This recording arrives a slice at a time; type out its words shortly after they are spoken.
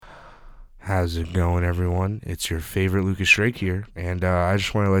How's it going, everyone? It's your favorite Lucas Drake here, and I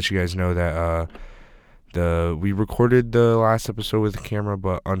just want to let you guys know that we recorded the last episode with the camera,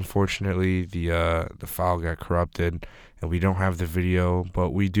 but unfortunately the file got corrupted, and we don't have the video,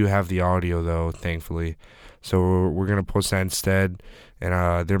 but we do have the audio though, thankfully. So we're gonna post that instead,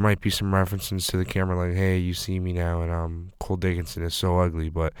 and there might be some references to the camera, like, "Hey, you see me now," and Cole Dickinson is so ugly,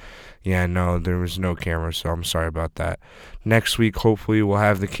 but yeah, no, there was no camera, so I'm sorry about that. Next week, hopefully, we'll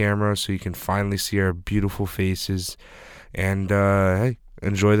have the camera so you can finally see our beautiful faces, and hey,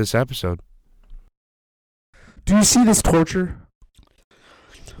 enjoy this episode. Do you see this torture?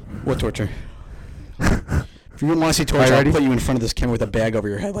 What torture? If you don't want to see torture, I'll put you in front of this camera with a bag over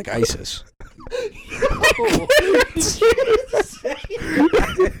your head like ISIS. You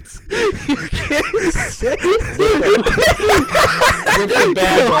can't say Rip the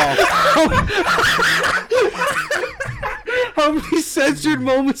bag off. How many censored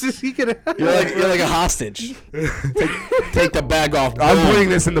moments is he gonna have? You're like a hostage. Take the bag off. I'm putting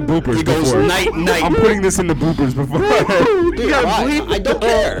this in the bloopers. He goes before. night. I'm putting this in the bloopers before. You gotta bleep. I don't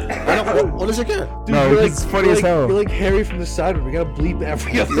care. What does it care? Dude, No, it's funny as hell. You're like Harry from the Sidemen. We gotta bleep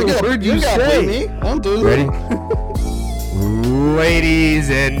every other word you gotta say. bleep me. I don't do that. Ready? Ladies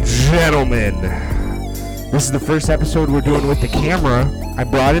and gentlemen, this is the first episode we're doing with the camera. I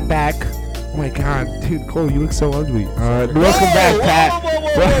brought it back. Oh my god, dude, Cole, you look so ugly. Welcome back, Pat.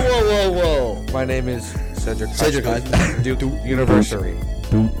 Whoa. My name is Cedric. Duke University.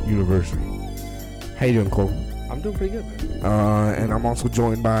 Duke University. How you doing, Cole? I'm doing pretty good, man. And I'm also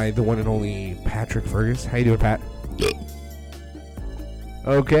joined by the one and only Patrick Fergus. How you doing, Pat?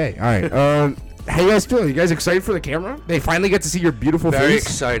 Okay, all right. How you guys feeling? You guys excited for the camera? They finally get to see your beautiful Very face.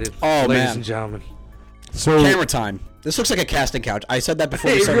 excited. Oh, ladies man. and gentlemen. So Camera time. This looks like a casting couch. I said that before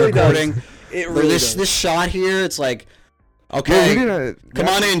we It started really does. recording. It really does. This shot here, it's like, okay, we're gonna, come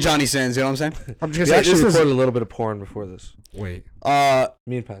on in, Johnny Sins. You know what I'm saying? I'm just We gonna say actually this is. recorded a little bit of porn before this. Wait.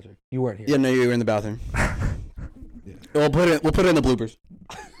 Me and Patrick. You weren't here. Yeah, no, you were in the bathroom. We'll put it in the bloopers.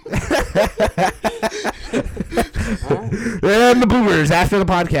 And the boomers after the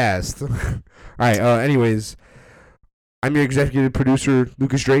podcast. All right. Anyways, I'm your executive producer,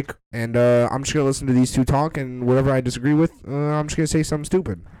 Lucas Drake, and I'm just gonna listen to these two talk, and whatever I disagree with, I'm just gonna say something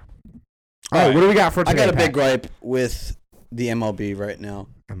stupid. All right. What do we got for today? I got a big Pat? gripe with the MLB right now.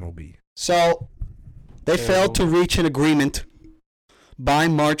 MLB. So, they failed to reach an agreement by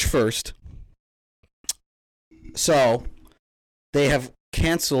March 1st. So, they have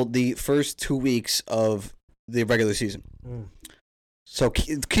canceled the first 2 weeks of the regular season. So,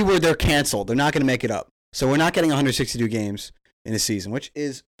 keyword, they're canceled. They're not going to make it up. So, we're not getting 162 games in a season, which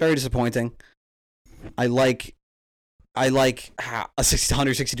is very disappointing. I like a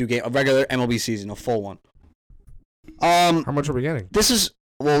 162 game, a regular MLB season, a full one. How much are we getting? This is,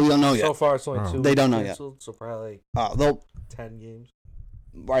 well, we don't know yet. So far, it's only 2 They weeks don't know yet. canceled, so probably They'll 10 games.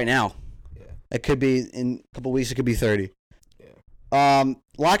 right now. Yeah. It could be in a couple weeks. It could be 30. Yeah.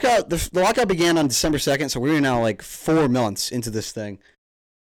 Lockout. The lockout began on December 2nd, so we're now like 4 months into this thing.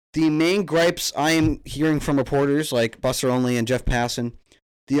 The main gripes I am hearing from reporters like Buster Only and Jeff Passan,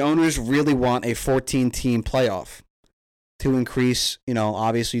 the owners really want a 14-team playoff to increase,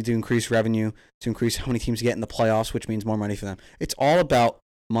 obviously to increase revenue, to increase how many teams get in the playoffs, which means more money for them. It's all about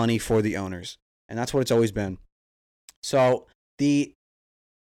money for the owners, and that's what it's always been. So the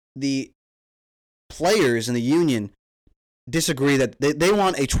players in the union disagree that they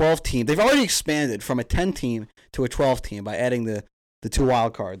want a 12-team. They've already expanded from a 10-team to a 12-team by adding the 2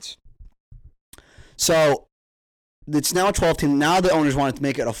 wild cards. So it's now a 12-team. Now the owners wanted to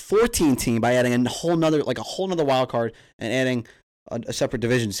make it a 14-team by adding a whole nother wild card and adding a separate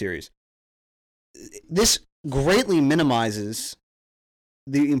division series. This greatly minimizes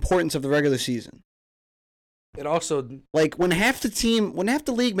the importance of the regular season. It also, Like when half the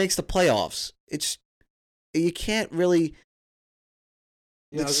league makes the playoffs, you can't really.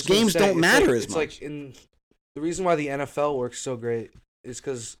 Games don't matter as much. The reason why the NFL works so great is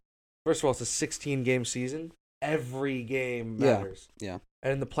because, first of all, it's a 16-game season. Every game matters. Yeah.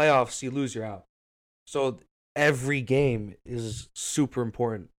 And in the playoffs, you lose, you're out. So every game is super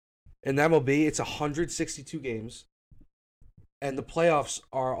important. In the MLB, it's 162 games, and the playoffs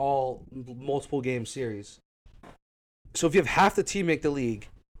are all multiple game series. So if you have half the team make the league,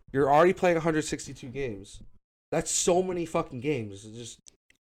 you're already playing 162 games. That's so many fucking games.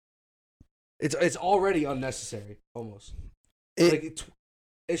 It's already unnecessary almost. It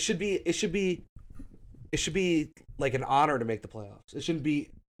should be like an honor to make the playoffs. It shouldn't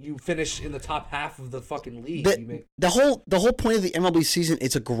be you finish in the top half of the fucking league. The whole point of the MLB season,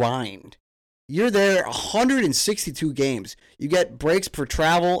 it's a grind. You're there 162 games. You get breaks for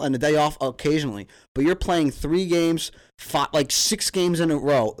travel and a day off occasionally, but you're playing 3 games, 6 games in a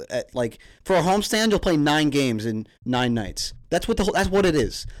row. For a homestand, you'll play 9 games in 9 nights. That's what it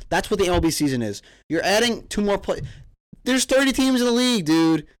is. That's what the MLB season is. You're adding 2 more play. There's 30 teams in the league,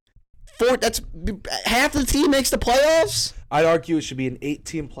 dude. That's half the team makes the playoffs. I'd argue it should be an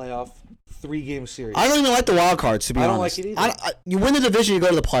 8-team playoff, 3-game series. I don't even like the wild cards, to be honest. I don't like it either. You win the division, you go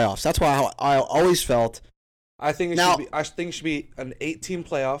to the playoffs. That's why I always felt. I think it should be an 8-team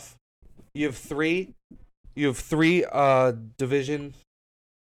playoff. You have 3 division.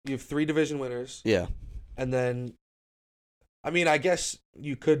 You have 3 division winners. Yeah. And then, I guess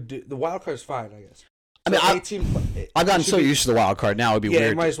you could do the wild card's fine. I guess. So I've gotten so used to the wild card now. It'd be weird. Yeah,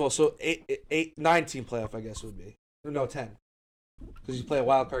 it might as well. So 9-team playoff, I guess it would be. No, 10, because you play a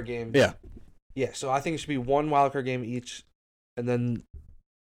wild card game. Yeah. Yeah. So I think it should be 1 wild card game each, and then.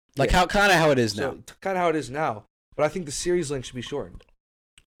 How it is now. So kind of how it is now, but I think the series length should be shortened.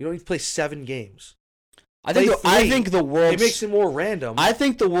 You don't need to play 7 games. I think the World. It makes it more random. I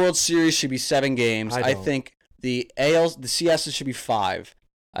think the World Series should be 7 games. I think the CSs should be 5.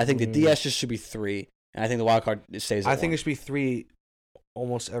 I think the DSs should be 3. And I think the wild card stays at 1. Think it should be 3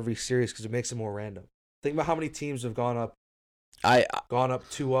 almost every series because it makes it more random. Think about how many teams have gone up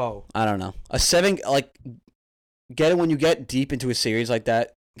 2-0. I don't know. A 7, get it when you get deep into a series like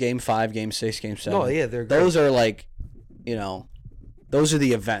that. Game 5, Game 6, Game 7. Oh yeah, they're great. Those are those are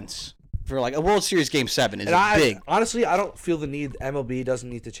the events for a World Series Game 7 is big. Honestly, I don't feel the need. MLB doesn't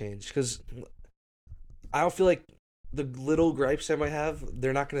need to change because I don't feel like the little gripes I might have,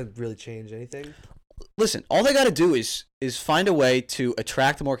 they're not going to really change anything. Listen, all they got to do is find a way to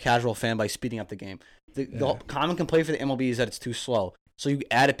attract a more casual fan by speeding up the game. The common complaint for the MLB is that it's too slow. So you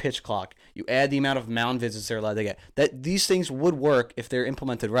add a pitch clock. You add the amount of mound visits they're allowed to get. That these things would work if they're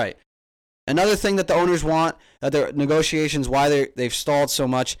implemented right. Another thing that the owners want, that their negotiations, why they've stalled so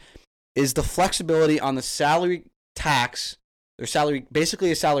much, is the flexibility on the salary tax. Their salary,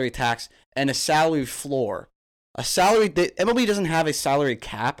 basically a salary tax and a salary floor. MLB doesn't have a salary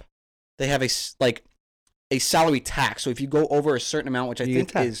cap. They have a salary tax. So if you go over a certain amount, which I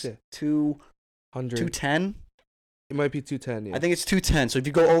think is 210. It might be 210. Yeah. I think it's 210. So if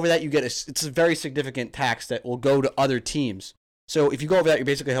you go over that, you get it's a very significant tax that will go to other teams. So if you go over that, you're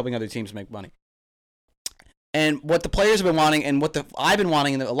basically helping other teams make money. And what the players have been wanting, and what I've been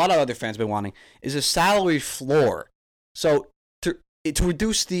wanting, and a lot of other fans have been wanting, is a salary floor. So to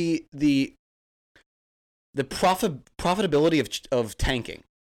reduce the profitability of tanking.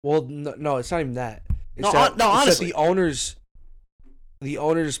 Well, no, it's not even that. Honestly, the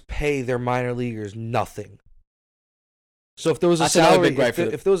owners pay their minor leaguers nothing. So if there was a salary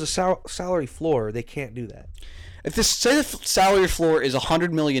floor, they can't do that. Say the salary floor is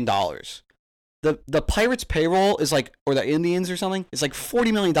 $100 million, the Pirates' payroll is or the Indians or something, it's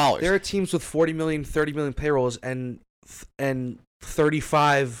 $40 million. There are teams with 40 million, 30 million payrolls and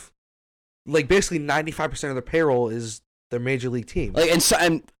 35, basically 95% of their payroll is their major league team.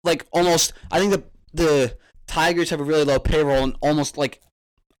 Almost, I think the Tigers have a really low payroll and almost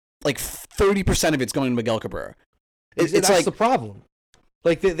 30% of it's going to Miguel Cabrera. That's the problem.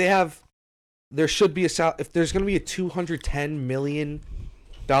 There should be if there's going to be a $210 million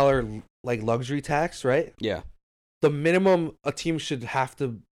luxury tax, right? Yeah. The minimum a team should have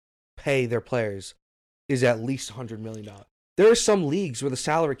to pay their players is at least $100 million. There are some leagues where the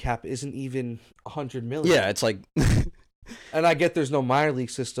salary cap isn't even $100 million. Yeah, it's and I get there's no minor league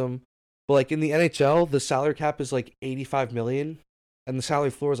system, but in the NHL, the salary cap is $85 million. And the salary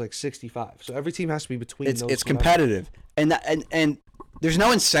floor is 65. So every team has to be between those. It's competitive. And there's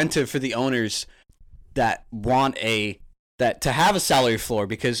no incentive for the owners that want to have a salary floor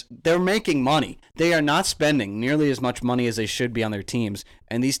because they're making money. They are not spending nearly as much money as they should be on their teams.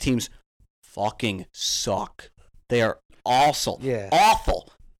 And these teams fucking suck. They are awful. Yeah.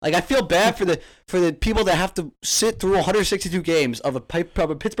 Awful. I feel bad for the people that have to sit through 162 games of a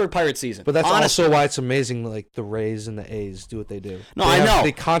Pittsburgh Pirates season. But that's also why it's amazing the Rays and the A's do what they do. No, I know.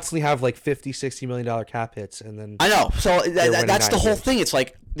 They constantly have $50, $60 million cap hits, and then I know. So that's the whole thing. It's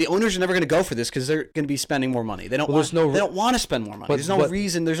the owners are never going to go for this because they're going to be spending more money. They don't want to spend more money. There's no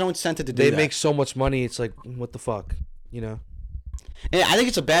reason. There's no incentive to do that. They make so much money. It's what the fuck, Yeah, I think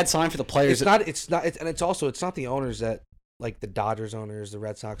it's a bad sign for the players. It's not, and it's not the owners that. The Dodgers owners, the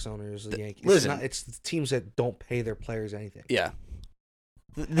Red Sox owners, the Yankees. Listen, it's the teams that don't pay their players anything. Yeah.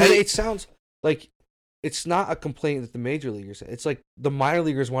 And it sounds like it's not a complaint that the major leaguers. It's the minor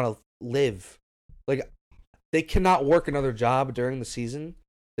leaguers want to live. They cannot work another job during the season.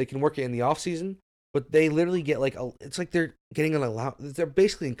 They can work it in the off season, but they literally get like it's like they're getting an allowance. They're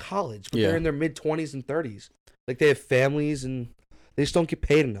basically in college, but they're in their mid-20s and 30s. Like they have families and they just don't get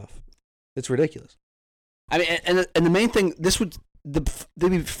paid enough. It's ridiculous. I mean, and the main thing, they'd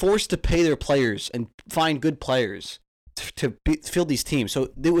be forced to pay their players and find good players to field these teams. So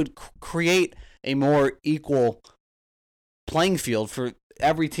they would create a more equal playing field for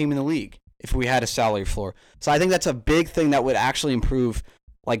every team in the league if we had a salary floor. So I think that's a big thing that would actually improve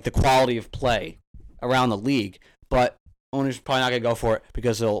like the quality of play around the league. But owners are probably not going to go for it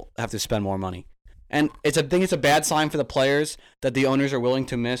because they'll have to spend more money. And I think it's a bad sign for the players that the owners are willing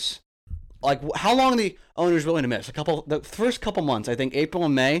to miss. Like, how long are the owners willing to miss? The first couple months, I think April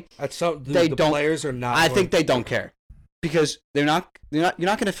and May. The players are not. I think they don't care because you're not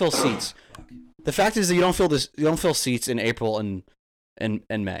going to fill seats. The fact is that you don't fill seats in April and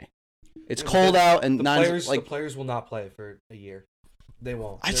May. It's cold out, and the players will not play for a year. They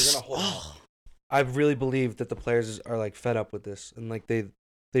won't. They're gonna hold on. I really believe that the players are like fed up with this, and like they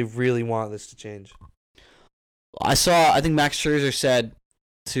really want this to change. I think Max Scherzer said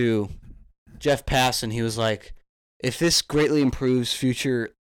to Jeff Passan, he was like, if this greatly improves future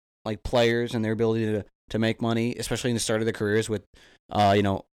like players and their ability to make money, especially in the start of their careers with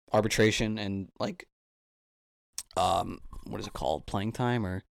arbitration and like what is it called, playing time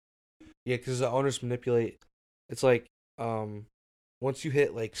or because the owners manipulate. It's like once you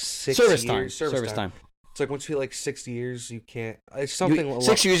hit like 6 service years, time. It's like once you hit like 6 years, you can't. It's something.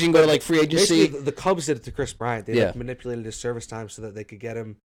 6 years, you can go to like free agency. Basically, the Cubs did it to Chris Bryant. They like manipulated his service time so that they could get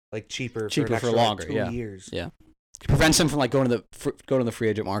him like cheaper for an extra, longer, like, 2 years. Yeah, it prevents him from like going to the free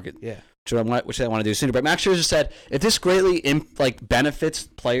agent market. Yeah, which they want to do sooner. But Max Scherzer said, if this greatly benefits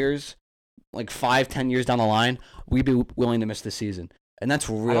players like 5-10 years down the line, we'd be willing to miss the season. And that's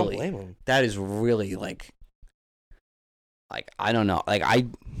really, I don't blame him. That is really like I don't know. Like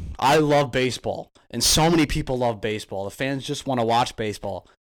I love baseball, and so many people love baseball. The fans just want to watch baseball,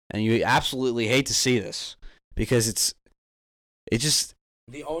 and you absolutely hate to see this because it just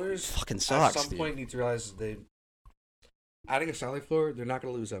the owners fucking sucks. At some point need to realize adding a salary floor, they're not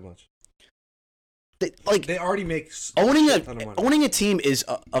going to lose that much. They already make owning a team is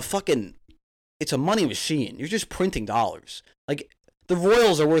a fucking, it's a money machine. You're just printing dollars. Like the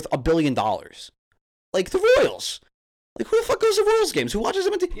Royals are worth $1 billion. Like the Royals. Like, who the fuck goes to Royals games? Who watches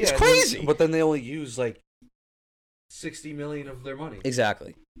them? It's crazy. But then they only use like $60 million of their money.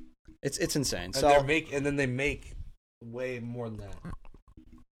 Exactly. It's insane. And then they make way more than that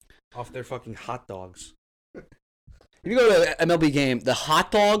off their fucking hot dogs. If you go to an MLB game, the hot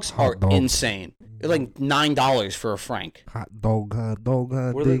dogs are insane. They're like $9 for a Frank. Hot dog,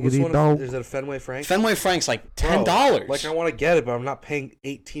 diggity dog. Is it a Fenway Frank? Fenway Frank's like $10. Like, I want to get it, but I'm not paying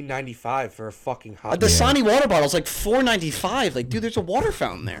 $18.95 for a fucking hot dog. The Dasani water bottle's like $4.95. Like, dude, there's a water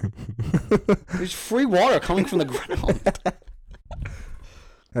fountain there. There's free water coming from the ground.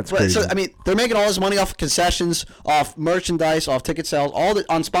 That's crazy. So, I mean, they're making all this money off concessions, off merchandise, off ticket sales,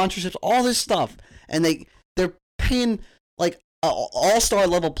 on sponsorships, all this stuff. And they're paying like an all-star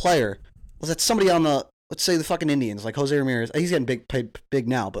level player. Was that somebody on let's say the fucking Indians, like Jose Ramirez? He's getting paid big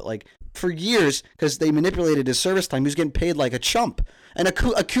now, but like for years, because they manipulated his service time, he was getting paid like a chump. And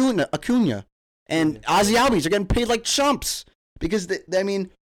Acuna and Ozzy Albies are getting paid like chumps because I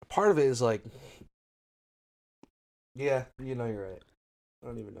mean, part of it is like, yeah, you're right. I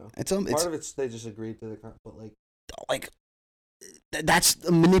don't even know. Part of it's they just agreed to the but like that's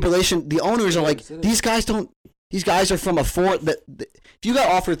the manipulation. The owners are like, these guys are from a if you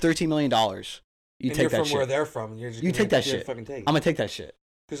got offered $13 million, you take that shit. You're from where they're from. You take that shit. Fucking take it. I'm gonna take that shit.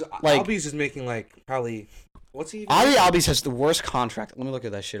 Because Albies is making like probably what's he? Ozzy Albies has the worst contract. Let me look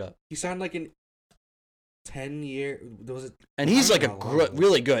at that shit up. He signed like an 10-year. And he's like a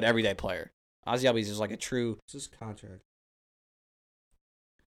really good everyday player. Ozzy Albies is like a true. What's his contract?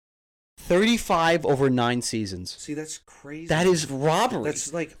 35 over 9 seasons. See, that's crazy. That is robbery.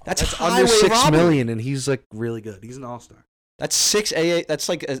 That's under $6 million, and he's like really good. He's an all-star. That's That's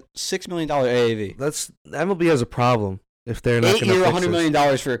like a $6 million AAV. MLB has a problem if they're not going to fix $8 year, $100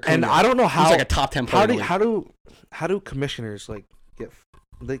 million for a Acuna. And I don't know how. He's like a top 10 player. How do commissioners like get?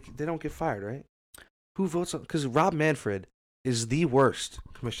 They don't get fired, right? Who votes on? Because Rob Manfred is the worst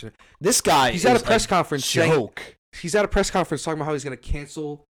commissioner. This guy. He's at a press conference. He's at a press conference talking about how he's going to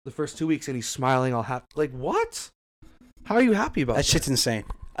cancel the first 2 weeks, and he's smiling all happy. Like, what? How are you happy about that? That shit's insane.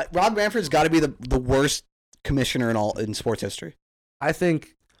 Rob Manfred's got to be the worst commissioner in sports history. I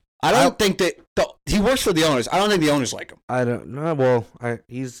think that he works for the owners. I don't think the owners like him. I don't know. Well,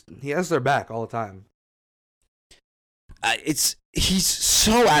 he has their back all the time. He's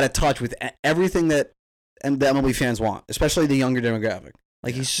so out of touch with everything that the MLB fans want, especially the younger demographic.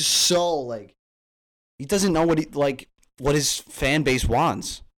 Like, he's just so like He doesn't know what his fan base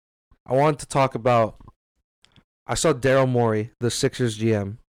wants. I want to talk about. I saw Daryl Morey, the Sixers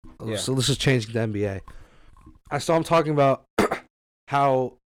GM. Yeah. So this is changing the NBA. I saw him talking about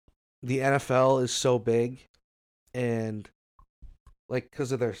how the NFL is so big, and like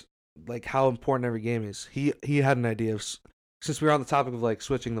because of their like how important every game is. He had an idea of, since we were on the topic of like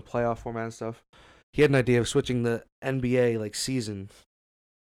switching the playoff format and stuff. He had an idea of switching the NBA like season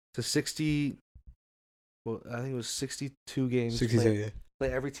to 60. Well, I think it was 62 games. 62.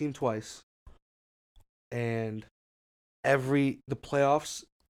 Play every team twice, and the playoffs,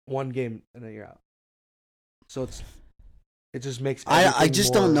 one game and then you're out. So it just makes. I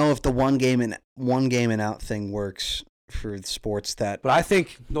just don't know if the one game and out thing works for sports that. But I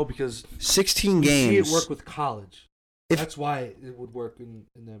think no, because 16 you games. see it work with college. That's why it would work in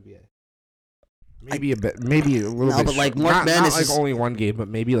the NBA. Maybe a little bit. But like March Madness not like is only one game, but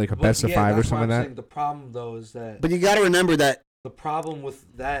maybe like a best of 5 or something like that. The problem though is that. But you got to remember that. The problem with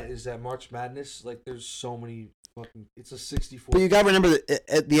that is that March Madness, like, there's so many fucking. It's a 64. But you got to remember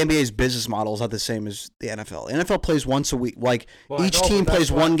that the NBA's business model is not the same as the NFL. The NFL plays once a week. Like each team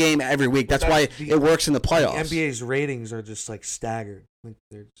plays one game every week. That's why it works in the playoffs. The NBA's ratings are just like staggered. Like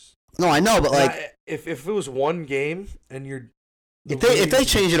they're just. No, I know, but like if it was one game and you're. If they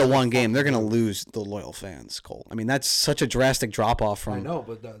change it to one game, they're gonna lose the loyal fans, Cole. I mean, that's such a drastic drop off from. I know,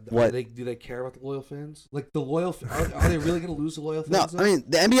 but what do they care about the loyal fans? Like the loyal, are they really gonna lose the loyal fans? No, I mean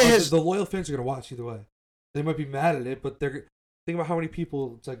the NBA has the loyal fans are gonna watch either way. They might be mad at it, but they're think about how many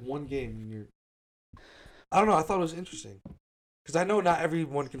people. It's like one game, and you're. I don't know. I thought it was interesting because I know not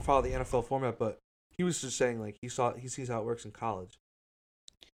everyone can follow the NFL format, but he was just saying like he sees how it works in college.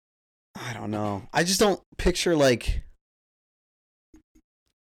 I don't know. I just don't picture like.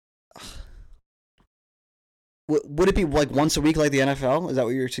 Would it be like once a week like the NFL? Is that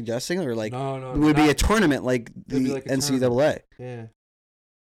what you're suggesting, or like no, would it be a tournament like the like NCAA? Yeah.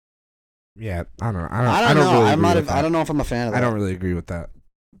 Yeah, I don't know. I don't know. Really I don't know if I'm a fan of that. I don't really agree with that.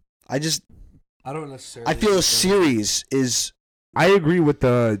 I don't necessarily. I feel a series is. I agree with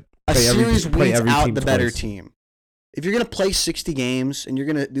the A series weeds out team the better twice. team. If you're gonna play 60 games and you're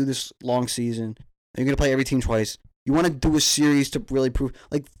gonna do this long season, and you're gonna play every team twice, you want to do a series to really prove.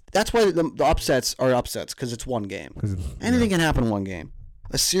 Like that's why the upsets are upsets because it's one game. Anything can happen in one game.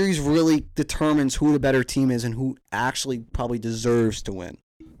 A series really determines who the better team is and who actually probably deserves to win.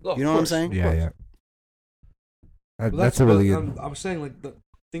 Oh, you know what I'm saying? Yeah. That's a really good. I'm saying like the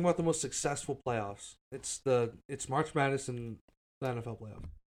think about the most successful playoffs. It's March Madness and the NFL playoff.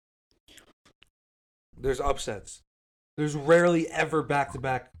 There's upsets. There's rarely ever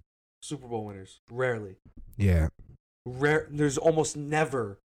back-to-back Super Bowl winners. Rarely. Yeah. There's almost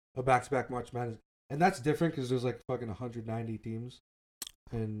never a back-to-back March Madness, and that's different because there's like fucking 190 teams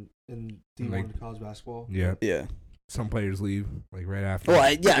in D1 college basketball. Yeah. Yeah. Some players leave like right after. Well,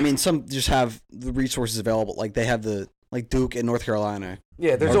 I mean, some just have the resources available. Like they have like Duke and North Carolina.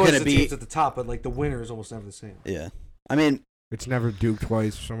 Yeah, there's always the teams at the top, but like the winner is almost never the same. Yeah. I mean, it's never Duke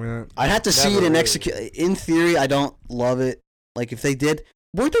twice or something like that. I'd have to see it in execute. In theory, I don't love it. Like if they did,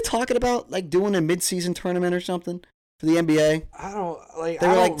 weren't they talking about like doing a mid-season tournament or something for the NBA? I don't like. They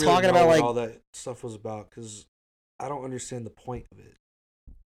were like talking about like all that stuff was about because I don't understand the point of it.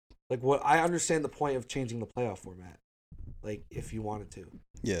 Like what I understand the point of changing the playoff format, like if you wanted to.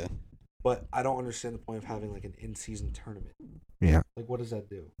 Yeah. But I don't understand the point of having like an in-season tournament. Yeah. Like what does that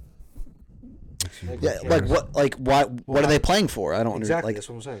do? Like what? Like what are they playing for? I don't exactly. Like, that's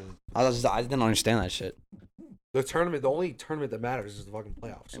what I'm saying. I didn't understand that shit. The only tournament that matters is the fucking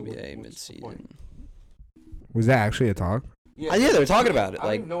playoffs. So NBA mid-season. Was that actually a talk? Yeah, they were talking about it. I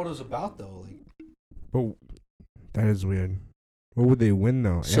like, didn't know what it was about though. Like, but that is weird. What would they win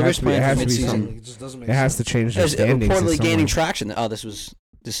though? So it has to be something. It just doesn't make It has to change the standings. Reportedly gaining traction. Oh, this was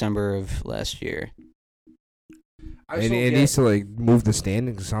December of last year. And it needs to like move the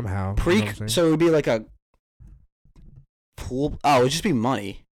standings somehow. So it would be like a pool. Oh, it would just be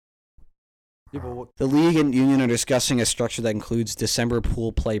money. Yeah, but the league and union are discussing a structure that includes December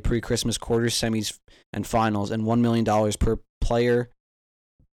pool play, pre-Christmas quarters, semis, and finals, and $1 million per player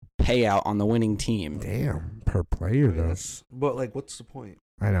payout on the winning team. Damn, per player though. But like, what's the point?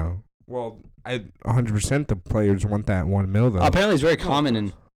 I know. Well, 100% the players want that $1 million though. Apparently, it's very common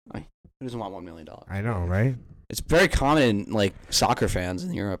in. Who doesn't want $1 million? I know, right? It's very common in like soccer fans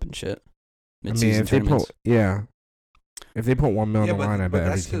in Europe and shit. Mid-season tournaments. If they put $1 million on the line, I bet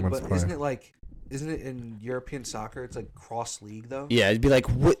every team wants to play. Isn't it in European soccer? It's like cross league though. Yeah, it'd be like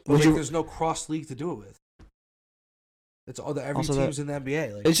there's no cross league to do it with. It's all the every team's in the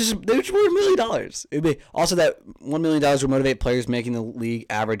NBA. Like, it's just they just worth $1 million. It'd be also that $1 million would motivate players making the league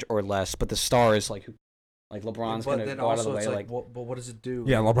average or less, but the stars like Like LeBron's but gonna then go out of the also way. it's Like, but what does it do?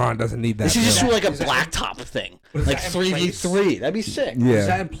 Yeah, LeBron doesn't need that. they should just do like a Is that- blacktop thing, Is like that in place? 3v3. That'd be sick. Yeah. Is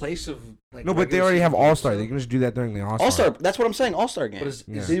that in place of like? No, but they regular already have season All Star. games, They though? can just do that during the All Star. All Star. That's what I'm saying. All Star game. But is,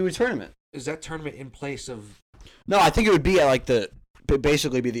 Yeah. They do a tournament. is that tournament in place of? No, I think it would be at like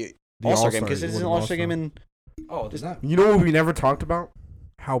basically be the All Star game All-Star, because it it's would an be All Star game in. Oh, does that? You know what we never talked about?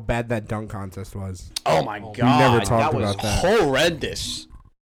 How bad that dunk contest was. Oh my We god! never talked that was about that. horrendous.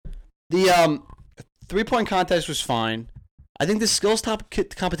 The 3-point contest was fine. I think the skills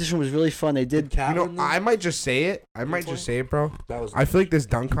competition was really fun. They did. You know, I might just say it. Bro. That was. I feel like this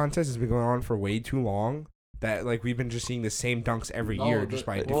dunk contest has been going on for way too long. That like we've been just seeing the same dunks every year, just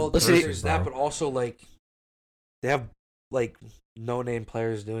by different well, Listen, there's persons, that, bro. but also like they have like no name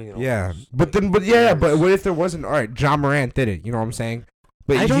players doing it. Yeah, almost. but what if there wasn't? All right, John Morant did it. You know what I'm saying?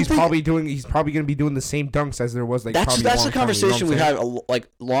 But I don't he's think- probably gonna be doing the same dunks as there was like. That's probably the a long time, conversation you we know what had like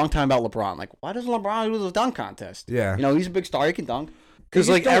long time about LeBron. Like, why doesn't LeBron do the dunk contest? I'm saying? Yeah. You know, he's a big star. He can dunk. Because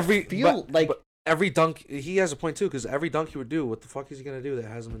They like just don't every feel but, like but every dunk, he has a point too. Because every dunk he would do, what the fuck is he gonna do that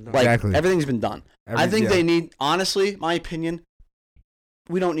hasn't been done? like Exactly. everything's been done. I think yeah. they need, honestly, my opinion.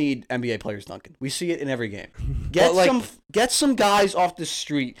 We don't need NBA players dunking. We see it in every game. Get some guys off the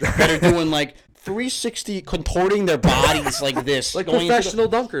street that are doing like 360 contorting their bodies like this, like going into professional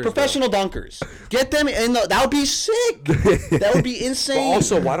dunkers. professional dunkers. Get them in. That would be sick. That would be But insane.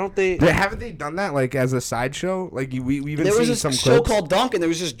 also, why don't they? Haven't they done that like as a sideshow? Like we've even There was seen this some show clips. called Dunk, and there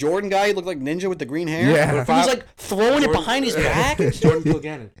was this Jordan guy. He looked like Ninja with the green hair. Yeah. He But was like throwing it behind his back. It's Jordan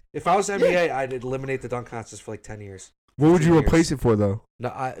Kilgannon. If I was NBA, I'd eliminate the dunk contest for like 10 years. What would you 15 years. replace it for though?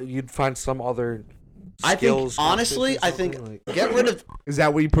 No, you'd find some other. I think Skills honestly, I think competition, like- get rid of. Is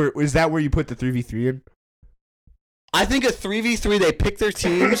that where you put? Is that where you put the 3v3 in? I think a 3v3. They pick their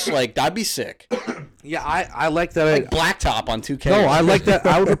teams. Like that'd be sick. Yeah, I like that. Like blacktop on 2K. No, I like that.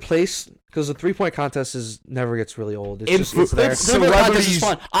 I would replace because the 3-point contest never gets really old. It's just there. Contest is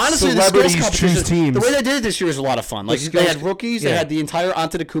fun. Honestly, the skills celebrities competition, choose teams. the way they did it this year was a lot of fun. Like The they skills- had rookies, they yeah. had the entire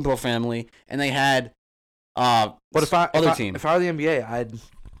Antetokounmpo family, and they had But if I other if I, team. if I were the NBA, I'd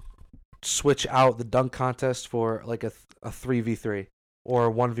switch out the dunk contest for like a 3v3 or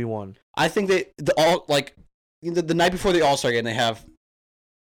a 1v1. I think the night before the All-Star game,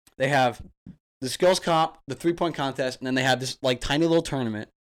 they have the skills comp, the 3-point contest, and then they have this like tiny little tournament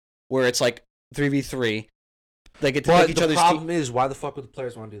where it's like 3v3. They get to But pick each the other's problem team. is, why the fuck would the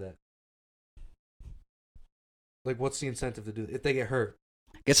players want to do that? Like, what's the incentive to do it if they get hurt?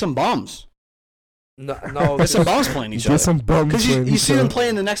 Get some bums. No, Get some bums playing each other. Get some bums. Because you playing see each them other.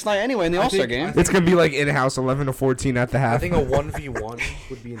 playing the next night anyway in the I All-Star think- game. I think- It's gonna be like in house 11-14 at the half. I think a 1v1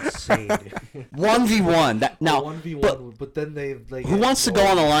 would be insane. 1v1. Now, 1v1, but then they like. who wants to go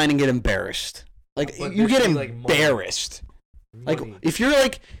on the line and get embarrassed? Like But you there get should be, like, money. embarrassed. Like money. if you're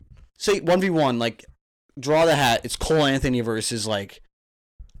like, say 1v1, like draw the hat. It's Cole Anthony versus like,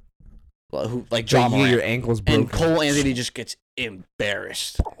 who like John Like, yeah, Morant, your ankle's broken. and Cole Anthony just gets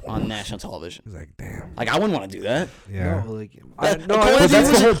embarrassed on national television. He's like, damn. Like I wouldn't want to do that. Yeah. No, like That- no, Cole I- Anthony that's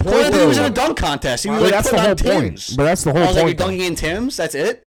the was, whole Cole point, Anthony was in though. a dunk contest. He was But like that's the putting whole on point. Tims. But that's the I whole was like, you're point. though. dunking in Tims. That's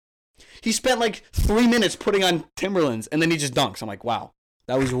it. He spent like 3 minutes putting on Timberlands, and then he just dunks. I'm like, wow,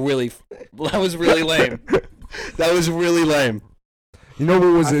 that was really lame. That was really lame. You know what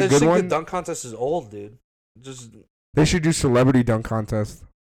was I a just good think one? the dunk contest is old, dude. Just They should do celebrity dunk contest.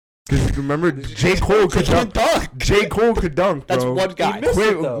 Because remember, J. Cole He could can't dunk. dunk. J. Cole could dunk, bro. That's one guy. He missed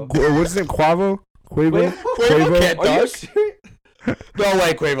it, though. What's his name? Quavo? Quavo? Quavo can't Are you dunk. serious? No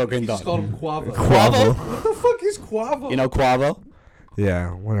way, Quavo can You just dunk. called him Quavo. Quavo. What the fuck is Quavo? You know Quavo?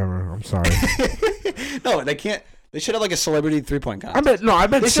 Yeah, whatever. I'm sorry. No, they can't. They should have like a celebrity 3-point contest. I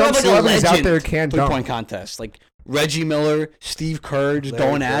bet They should some have like a celebrities out legend there can dunk. 3-point contest, like Reggie Miller, Steve Kerr, just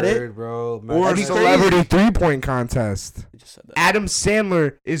going at it. Bird, bro. Or a That'd be celebrity 3-point contest. I just said that. Adam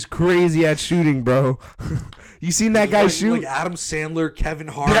Sandler is crazy at shooting, bro. You seen that guy like, shoot? Like Adam Sandler, Kevin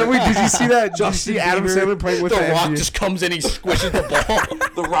Hart. Yeah, wait, did you see that? Did you Justin see Adam Bieber? Sandler playing with The the Rock NBA? just comes in, he squishes the ball.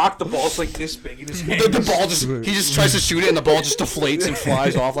 The Rock, the ball's like this big in his hand. the ball just he just tries to shoot it, and the ball just deflates and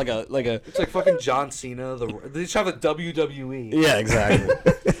flies off like a. It's like fucking John Cena. They just have a WWE. Yeah, exactly.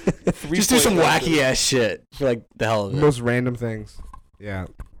 Just do some wacky ass shit for like the hell of it. Most random things. Yeah.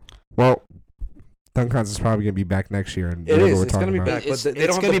 Well, dunk contest is probably gonna be back next year. And It whatever is. we're It's gonna talking be about. back. It's, But they it's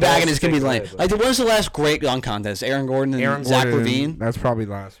don't have gonna the be back balls and it's to gonna be take lame. away, but- Like, when was the last great dunk contest? Aaron Gordon and Aaron Zach Gordon, Levine. That's probably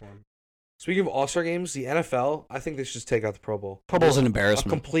the last one. Speaking of All-Star games, the NFL, I think they should just take out the Pro Bowl. Pro Bowl's an A embarrassment.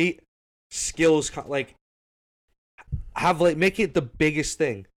 complete skills, make it the biggest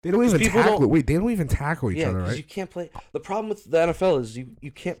thing. They don't even people tackle. don't- Wait, they don't even tackle each Yeah, other, because right? you can't play. The problem with the NFL is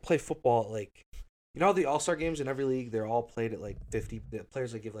you can't play football like. You know how the All-Star games in every league, they're all played at like 50. The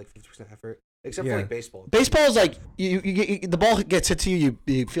players that give like 50% effort. except for like baseball. Baseball is like you the ball gets hit to you.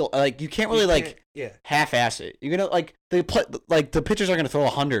 You feel like you can't really half-ass it. You're gonna the pitchers aren't gonna throw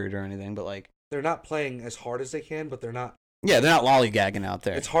 100 or anything, but like they're not playing as hard as they can, but they're not. Yeah, they're not lollygagging out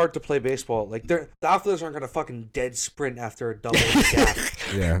there. It's hard to play baseball. Like the outfielders aren't gonna fucking dead sprint after a double gap.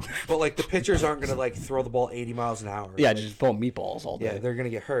 Yeah. But like the pitchers aren't gonna like throw the ball 80 miles an hour. Yeah, just throw meatballs all day. Yeah, they're gonna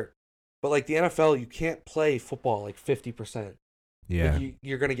get hurt. But like the NFL, you can't play football like 50%. Yeah. Like,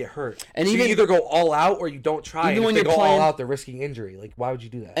 you're gonna get hurt. And so even, you either go all out or you don't try. Even and when if they you're go playing, all out, they're risking injury. Like, why would you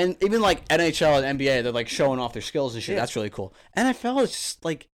do that? And even like NHL and NBA, they're like showing off their skills and shit. Yeah. That's really cool. NFL is just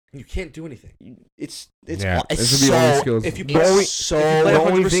like you can't do anything. It's so skills. If you play, the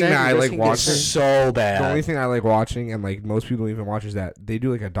only thing that I like watching so bad. The only thing I like watching, and like most people even watch, is that they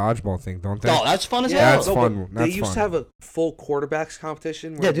do like a dodgeball thing, don't they? Oh, that's fun as hell. That's fun. They used to have a full quarterbacks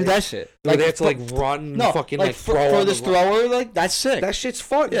competition. Where do that shit. Like they had to like run, fucking like throw for this thrower. Like that's sick. That shit's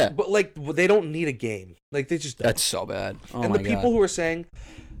fun. Yeah, but like they don't need a game. Like they just that's so bad. Oh and the people who are saying,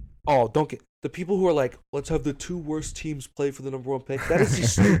 the people who are like, let's have the 2 worst teams play for the number 1 pick. That is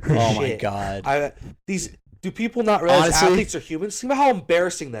just stupid shit. Oh my god. Do people not realize athletes are humans? Think about how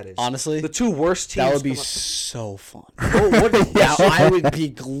embarrassing that is. Honestly, the 2 worst teams. That would be so fun. I would be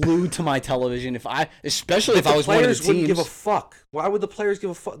glued to my television especially if I was one of the teams. The players wouldn't give a fuck. Why would the players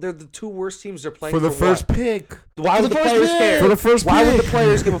give a fuck? They're the 2 worst teams they're playing for the first what? pick. Why would the players care? For the first pick. Why would the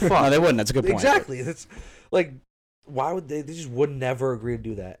players give a fuck? No, they wouldn't. That's a good point. Exactly. It's like. Why would they just would never agree to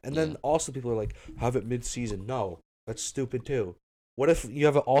do that. And then also people are like, have it mid-season. No, that's stupid too. What if you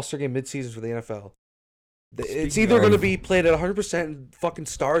have an all-star game mid-season for the NFL? It's either going to be played at 100% and fucking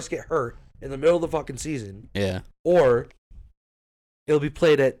stars get hurt in the middle of the fucking season. Yeah. Or it'll be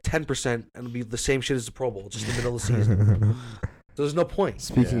played at 10% and it'll be the same shit as the Pro Bowl, just in the middle of the season. So there's no point.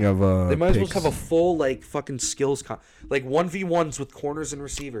 Speaking of they might as well have a full like fucking skills like 1v1s with corners and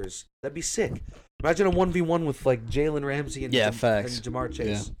receivers. That'd be sick. Imagine a 1v1 with like Jalen Ramsey and Jamar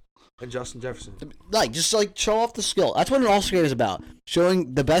Chase and Justin Jefferson. Like just like show off the skill. That's what an all-star game is about.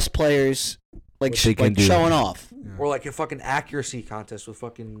 Showing the best players like showing off. Yeah. Or like a fucking accuracy contest with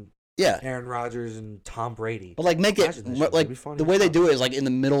fucking Aaron Rodgers and Tom Brady. But like make it like the way they do it is like in the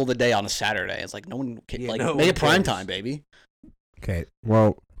middle of the day on a Saturday. It's like no one can, make it prime time, baby. Okay,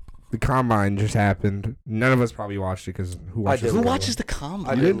 well, the combine just happened. None of us probably watched it because who watches the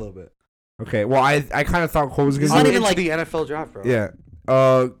combine? I did a little bit. Okay, well, I kind of thought Cole was going to. It's not even like the NFL draft, bro. Yeah.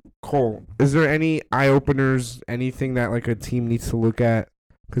 Cole, is there any eye openers? Anything that like a team needs to look at?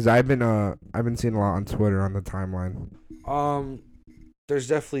 Because I've been seeing a lot on Twitter on the timeline. There's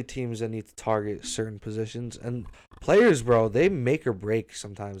definitely teams that need to target certain positions and players, bro. They make or break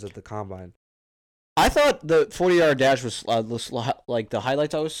sometimes at the combine. I thought the 40-yard dash was like the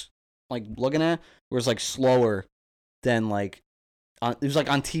highlights I was like looking at was like slower than like it was like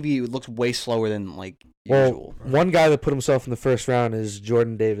on TV. It looked way slower than like usual. One guy that put himself in the first round is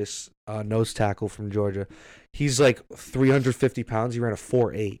Jordan Davis, nose tackle from Georgia. He's like 350 pounds. He ran a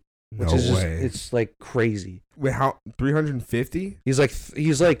 4.8, which is just, it's like crazy. Wait, how 350? He's like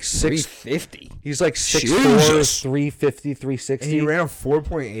 350. He's like 6'4", 350, 360. And he ran a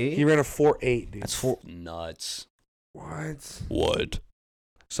 4.8. He ran a 4.8, dude. That's nuts. What?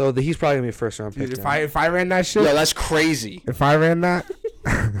 So he's probably gonna be a first round pick. Dude, if I ran that shit, yeah, that's crazy. If I ran that,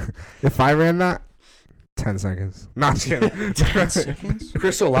 10 seconds. Not kidding. 10 seconds.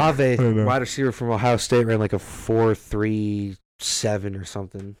 Chris Olave, wide receiver from Ohio State, ran like a 4.37 or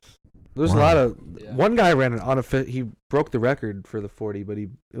something. There's a lot of one guy ran an unofficial. He broke the record for the 40, but it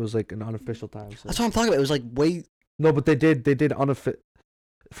was like an unofficial time. So. That's what I'm talking about. It was like way. No, but they did unofficial.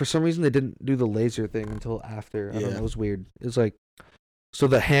 For some reason, they didn't do the laser thing until after. I don't know. It was weird. It was like, so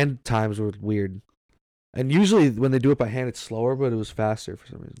the hand times were weird. And usually when they do it by hand, it's slower, but it was faster for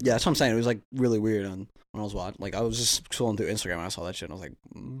some reason. Yeah, that's what I'm saying. It was like really weird when I was watching. Like I was just scrolling through Instagram and I saw that shit and I was like,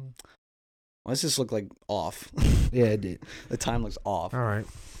 why does this look like off? Yeah, it did. The time looks off. All right.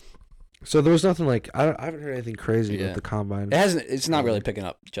 So there was nothing like I haven't heard anything crazy about the combine. It hasn't. It's not really picking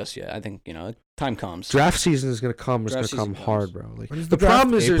up just yet. I think time comes. Draft season is gonna come. It's gonna come hard, bro. Like the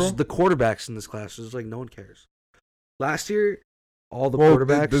problem is there's the quarterbacks in this class. There's like no one cares. Last year, all the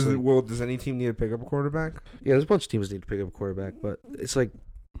quarterbacks. Does any team need to pick up a quarterback? Yeah, there's a bunch of teams that need to pick up a quarterback, but it's like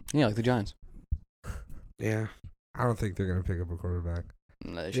like the Giants. Yeah, I don't think they're gonna pick up a quarterback.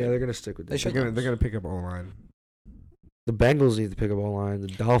 No, they're gonna stick with it. They're gonna pick up O-line. The Bengals need to pick up O-line. The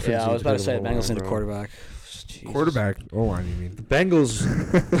Dolphins. Yeah, I was about to say the Bengals need a quarterback. Jesus. Quarterback O-line, you mean? The Bengals.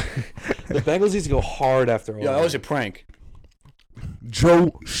 The Bengals need to go hard after O-line. Yeah, that was a prank.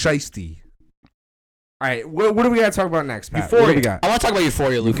 Joe Shiesty. All right, what do we got to talk about next, Pat? What do we got? I want to talk about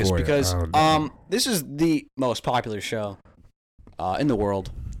Euphoria, Lucas, because this is the most popular show in the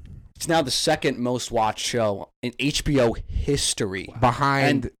world. It's now the second most watched show in HBO history.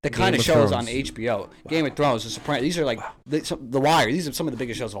 Behind And the kind Game of of shows Thrones. on HBO. Game of Thrones, The Sopranos. These are like The Wire. These are some of the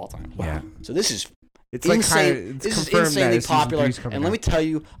biggest shows of all time. Yeah. So this is It's like insane. kind of This is confirmed insanely that season popular. 3's coming And let out. me tell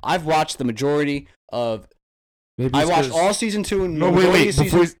you, I've watched the majority of. Maybe I it's watched 'cause- all season 2 and No, the wait, majority wait. of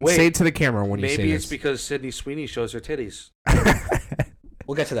season. Before Wait. say it to the camera when you say Maybe it's this. because Sydney Sweeney shows her titties.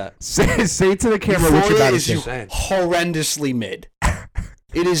 We'll get to that. say to the camera what you're Euphoria about to is say. Saying. horrendously mid.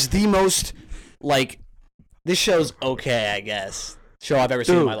 It is the most like this show's okay, I guess. Show I've ever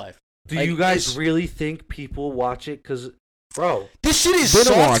seen in Dude. my life. Do Like, you guys it's- really think people watch it? Because, bro, This shit is They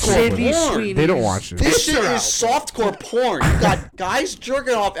don't watch softcore it. Sydney porn. Sweeney. They don't watch it. This shit Tits are is softcore porn. You got guys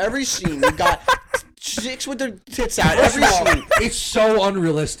jerking off every scene. You got chicks with their tits out every scene. It's so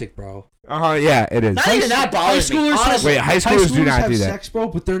unrealistic, bro. Yeah, it is. Not even that bothers me. Honestly, Wait, high schoolers do not have do that. sex, bro,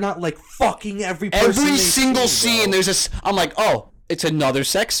 but they're not like fucking every person. every they single see, scene, bro. there's this. I'm like, oh, it's another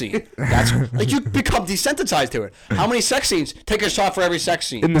sex scene. That's like you become desensitized to it. How many sex scenes? Take a shot for every sex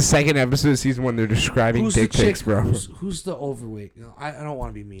scene. In the second episode of season 1, they're describing Who's the dick pics, chick, bro. Who's the overweight? You know, I don't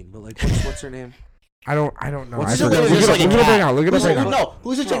want to be mean, but like, what's her name? I don't know. What's I the forgot. one Look that's it up. like a Look it up cat? right now. Look it up Who's right the- now. No,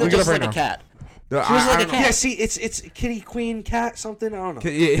 who's the chick Look that it up just right like a now. cat? No, She was like a cat. Yeah, see, it's Kitty Queen Cat something. I don't know,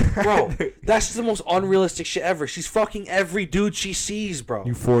 Yeah. bro. That's the most unrealistic shit ever. She's fucking every dude she sees, bro.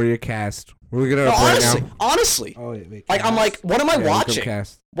 Euphoria cast. We're looking it No, up right now. honestly. Oh wait. Like I'm like, what am I Yeah, look up watching?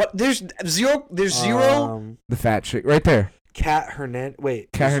 cast. What? There's zero. The fat chick right there. Cat Hernandez.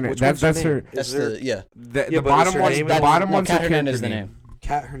 Wait, Cat Hernandez. That's her. That's Is there the yeah. The Yeah, but bottom is her one's name the in- bottom No, one's Cat her Hernandez character is the name. name.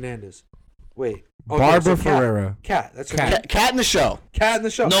 Cat Hernandez. Wait. Barbara so Ferreira. Cat. That's her Cat. name. Cat in the show. Cat in the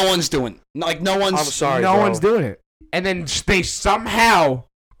show. No one's doing. Like no one's. I'm sorry. No bro. one's doing it. And then they somehow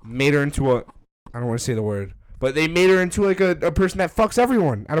made her into a. I don't want to say the word, but they made her into like a person that fucks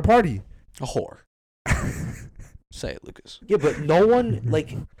everyone at a party. A whore. Say it, Lucas. Yeah, but no one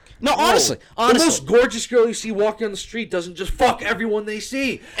like. No, honestly, The most gorgeous girl you see walking on the street doesn't just fuck everyone they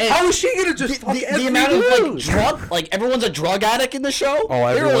see. How is she gonna just fuck every the amount of like dude? drug, like everyone's a drug addict in the show. Oh, there were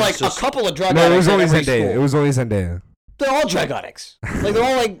everyone's like just- a couple of drug No, it addicts. was only at every Zendaya. school. It was only Zendaya. They're all drug addicts. Like they're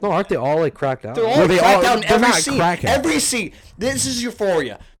all like No, aren't they all like cracked out? they're all Well, they cracked all- out in they're every not scene. crackheads. Every scene. This is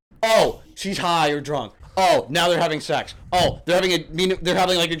Euphoria. Oh, she's high or drunk. Oh, now they're having sex. Oh, they're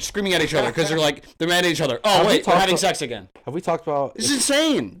having like screaming at each other because they're mad at each other. Oh Have we wait, they're talked having about- sex again. Have we talked about? This is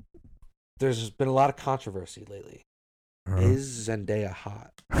insane. There's been a lot of controversy lately. Is Zendaya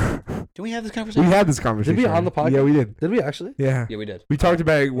hot? Do we have this We conversation? had this conversation? Did we on the podcast? Yeah, we did. Did we actually? Yeah. Yeah, we did. We talked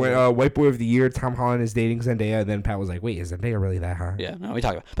about it when White Boy of the Year, Tom Holland is dating Zendaya, and then Pat was like, "Wait, is Zendaya really that hot?" Yeah, no, we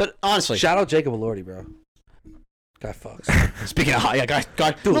talked about. But honestly, Shout out Jacob Elordi, bro. Guy fucks. speaking of hot, yeah, guys,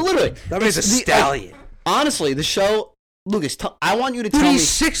 Dude, no, literally, That man's a it's the- stallion. honestly, the show, Lucas, I want you to Dude, tell me. he's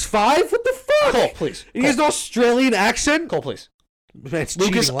 6'5"? What the fuck? Cole, please. He has an Australian accent? Cole, please. Man, it's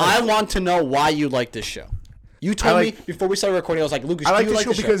Lucas, cheating life. I want to know why you like this show. You told me before we started recording. I was like, Lucas, I like do you the like show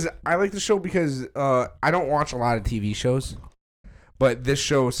this because I like the show because I don't watch a lot of TV shows, but this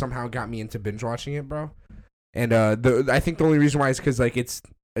show somehow got me into binge watching it, bro. And I think the only reason why is because like it's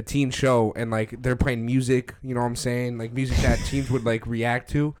a teen show and like they're playing music, you know what I'm saying, like music that teens would like react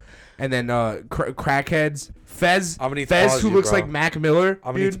to, and then crackheads, Fez, I'm gonna need to Fez pause who you, looks bro. like Mac Miller,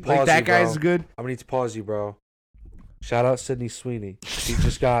 I'm gonna need dude, to like pause that you, guy's bro. good. I'm gonna need to pause you, bro. Shout out Sydney Sweeney. She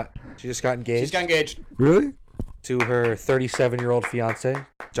just got engaged. She's got engaged. Really? To her 37-year-old fiance,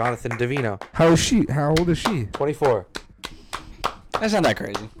 Jonathan Davino. How is she? How old is she? 24. That's not that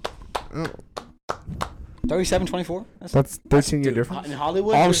crazy. 37, 24? That's 13-year Dude, difference. in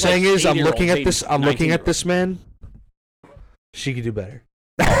Hollywood. All I'm there's, saying like, is, I'm looking 8-year-olds at this. dating I'm looking at 19-year-olds. this man. She could do better.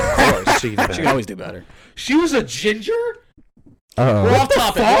 Of course. She could do She can better. always do better. She was a ginger. We're Uh-oh. off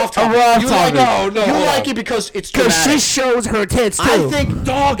topic. We're fuck? off topic. We're off You topic. Like, No, you hold like on. it because it's Because she dramatic. shows her tits too. I think,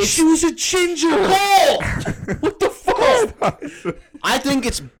 Dog, she was a ginger. Cole! What the fuck? I think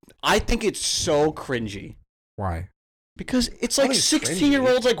it's so cringy. Why? Because it's like Not even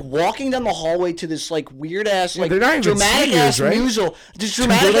 16-year-olds like walking down the hallway to this like weird ass Yeah, like they're not even dramatic ass seniors, right? musical. This They're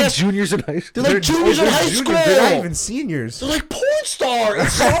dramatic like ass. juniors in high school. They're like juniors in high school. They're not even seniors. They're like porn star.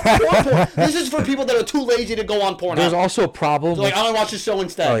 It's softcore porn. This is for people that are too lazy to go on porn. There's They're also a problem. like, with- I'm gonna watch this show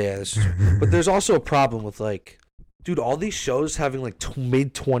instead. Oh yeah, this is true. But there's also a problem with like, dude, all these shows having like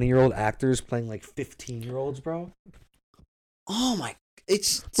mid 20-year-old actors playing like 15-year-olds, bro. Oh my!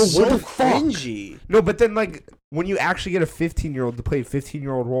 It's But so what the fuck? cringy. No, but then like when you actually get a 15-year-old to play a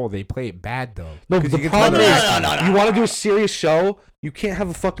 15-year-old role, they play it bad though. No, 'Cause the you can tell problem they're is, acting. you want to do a serious show, you can't have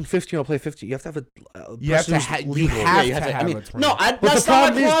a fucking 15-year-old play 15. You have to have a You have person to who's ha- you legal. have you to have I mean, a 20. no, But that's the not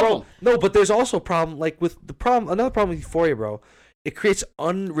problem my is, problem. bro. No, but there's also a problem. Like with the problem, another problem with Euphoria, bro. It creates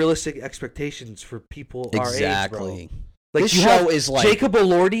unrealistic expectations for people our age, bro. Like this show is like Jacob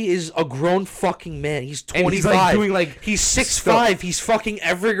Elordi is a grown fucking man. He's 25. And he's like doing like he's 6'5". He's fucking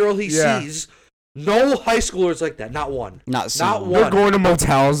every girl he sees. No high schoolers like that. Not one. Not one. They're going to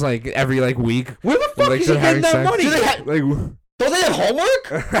motels like every like week. Where the fuck like, is he getting that money? Don't they have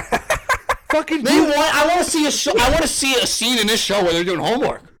homework? Fucking I want to see a show. I want to see a scene in this show where they're doing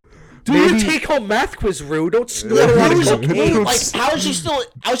homework. do your take-home math quiz, Rue. Don't snort a lot of cocaine. Like, how is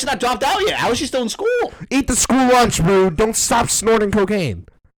she not dropped out yet? How is she still in school? Eat the school lunch, Rude. Don't stop snorting cocaine.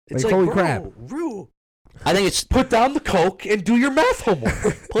 It's like holy bro, crap. Rue. I think it's Put down the coke and do your math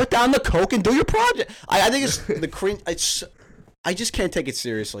homework. put down the coke and do your project. I think it's the cringe. I just can't take it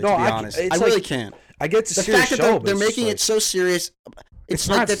seriously. To be honest, I really can't. I get to The serious fact show, that they're making it so serious. It's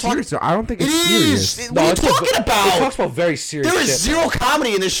like not they're talking. serious. Though. I don't think it's It serious. is. What are you talking about? It talks about very serious There is shit. zero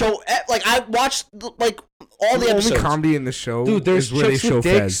comedy in this show. Like I watched like all the episodes. only comedy in the show, Dude, there's is where they chicks show with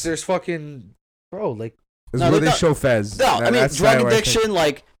dicks. Fez. There's fucking like Is No, where they they don't- show Fez. No, I mean That's drug why I think- addiction,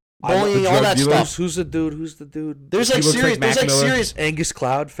 like bullying, all drug that dealers. stuff. who's the dude? There's like He looks serious. like There's Mac like Miller. serious. Angus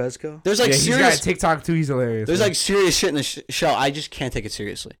Cloud, Fezco. There's like Yeah, he's got serious. TikTok too. He's hilarious. There's like serious shit in the show. I just can't take it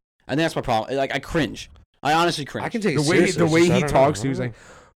seriously. I think that's my problem. Like I cringe. I honestly cringe. I can take the it way seriously. the way it's just, he I don't talks, know. he was like,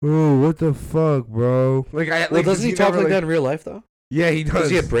 "Oh, what the fuck, bro?" Like, Well, doesn't he talk like that in real life though? Yeah, he does. Does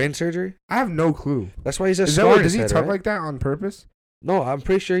he have brain surgery? I have no clue. That's why he's a Is that star. what, in does his he head, talk right? like that on purpose? No, I'm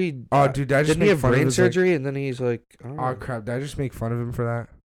pretty sure he. Oh, dude, did I just didn't he make have fun of brain his, like- surgery and then he's like, I don't know. Oh crap! Did I just make fun of him for that?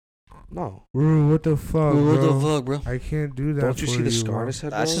 No. Bro, what the fuck, What bro? the fuck, bro? I can't do that. Don't you for see the scar bro. on his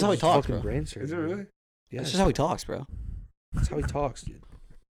head? That's bro? just how he It's talks, fucking bro. brain surgery. Is it really? Yeah. That's just how he talks, bro. That's how he talks, dude.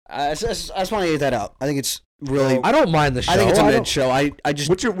 I just want to get that out. I think it's really. I don't mind the show. I think it's a I mid don't- show. I just.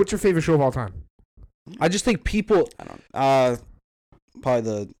 What's your favorite show of all time? I just think people. I don't.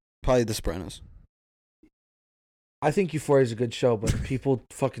 Probably the Sopranos. I think Euphoria is a good show, but people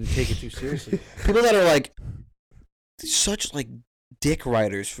fucking take it too seriously. People that are like such like dick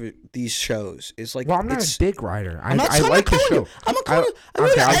writers for these shows is like. Well, I'm not it's- a dick writer. I I'm not like the calling show. you. I'm not calling you.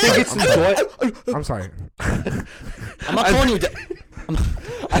 okay, I think it's enjoy- I'm sorry. I'm not calling you.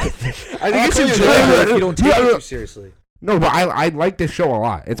 I think it's calling you enjoyable a if you don't take it too seriously. No, but I like this show a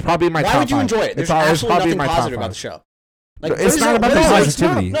lot. It's probably in my top Why would you 5. enjoy it? There's it's absolutely probably in nothing my positive top about the 5. show. Like, what it's is not there- about what the is there-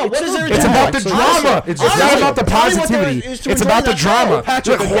 positivity. No, what is there? to It's enjoy? about the drama. It's It's not about the Tell me what there positivity. is to It's enjoy about the that show. drama.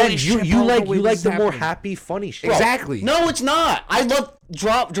 Patrick, Look, again, holy shit, you bro, like the way you like this the more happened. happy, funny shit. Bro, Exactly. No, it's not. I love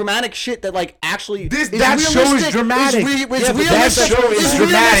dramatic shit that like actually. That show is realistic. dramatic. It's Yeah, but realistic. that show is It's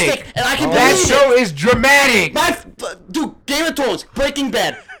dramatic. realistic, and I can That believe show it. is dramatic. Dude, Game of Thrones, Breaking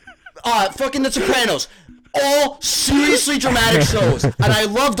Bad, fucking The Sopranos. All seriously dramatic shows, and I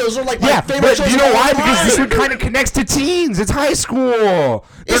love those. Are like my Yeah, favorite but shows. you know of all why? Because this time. one kind of connects to teens. It's high school.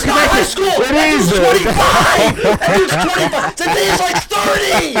 They're It's not high connected. school. It That is. dude's 25. That dude's 25. Today's like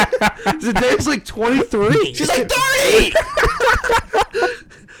 30. Today's like 23. She's like 30.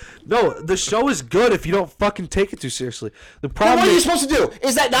 No, the show is good if you don't fucking take it too seriously. The Then problem what are you is supposed to do?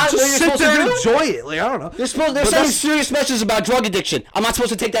 Is that not what just you're sit supposed there to and do? enjoy it. Like I don't know. They're But sending that's- serious messages about drug addiction. I'm not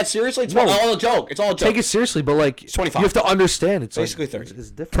supposed to take that seriously. It's No. all a joke. It's all a joke. Take it seriously, but like 25. you have to understand. It's Basically like, 30. It's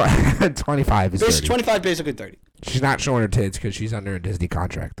different. 25 is 30. 25, basically 30. She's not showing her tits because she's under a Disney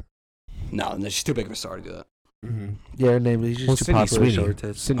contract. No, she's too big of a star to do that. Mm-hmm. Yeah, her name is just too Sydney popular to show Sweeney. her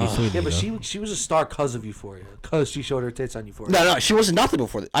tits. Sydney Sweeney. Yeah, but though. she was a star because of Euphoria. Because she showed her tits on Euphoria. No, she wasn't nothing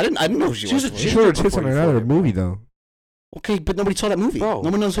before that. I didn't know who she She was was. a She ginger showed her tits before on another Euphoria, movie though. Okay, but nobody saw that movie. Bro.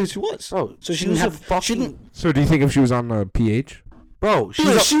 No one knows who she was. Bro, So she she didn't was a have. fucking. She didn't. So do you think if she was on the PH? Bro, she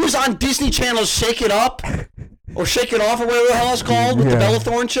Dude, was. she was on Disney Channel's Shake It Up, or Shake It Off, or whatever the hell it's called, with the Yeah. Bella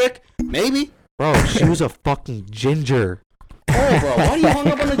Thorne chick. Maybe. Bro, she was a fucking ginger. Oh, bro, why are you hung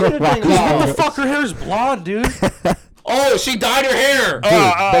up on the ginger thing? What the fuck? Her hair is blonde, dude. Oh, she dyed her hair.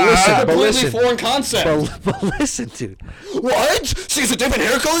 but listen, but completely listen. foreign concept. But listen, dude. What? She has a different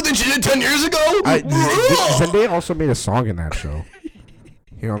hair color than she did 10 years ago? Zendaya also made a song in that show.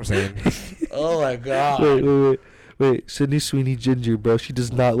 You know what I'm saying? Oh, my God. Wait. Sydney Sweeney ginger, bro. She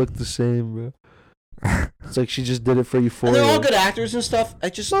does not look the same, bro. It's like she just did it for And Euphoria. they're all good actors and stuff. I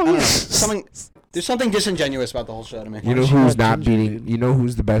don't know. There's something disingenuous about the whole show to me. You know she who's not not ginger, beating? dude? You know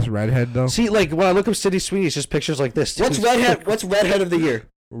who's the best redhead though? See, like when I look up Sydney Sweeney, it's just pictures like this. What's redhead of the year?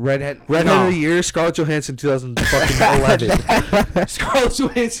 Redhead. Redhead of the year? Scarlett Johansson, 2011. Scarlett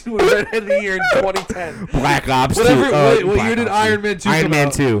Johansson was Redhead of the Year in 2010. Black Ops. Whatever. 2, What Black year did Ops Iron Man 2 Iron come Man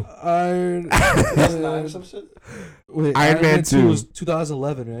out? 2. Iron. 2009 or some shit? Wait, Iron Man 2 was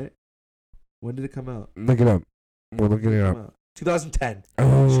 2011, right? When did it come out? Look it up. We're looking it up. 2010.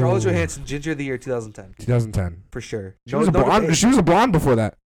 Oh. Scarlett Johansson, Ginger of the Year, 2010, 2010. for sure. She was a blonde. She was a blonde before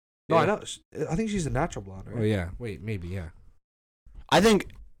that. No, I know. I think she's a natural blonde, right? Oh yeah. Wait, maybe yeah. I think,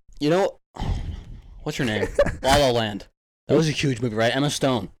 what's her name? La La Land. That was a huge movie, right? Emma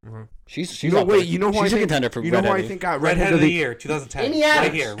Stone. Mhm. She's You know, up wait, there. you know who I she's a think- contender for You know who I redhead. think got Redhead of the Year, 2010. Amy Right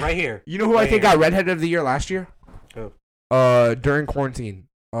Adams. here, right here. You know who I Right think here. got redhead of the year last year? Who? During quarantine.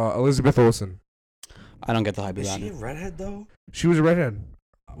 Elizabeth Olsen. I don't get the hype of Is that. she a redhead though? She was a redhead.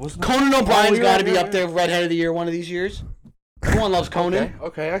 Wasn't Conan O'Brien's Oh, got to yeah, be yeah, up there, redhead of the year one of these years. Everyone loves Conan.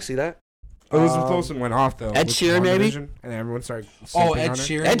 Okay, I see that. Elizabeth Olsen went off though. Ed with Sheeran, maybe? WandaVision, and everyone started. Oh, simping Ed on her.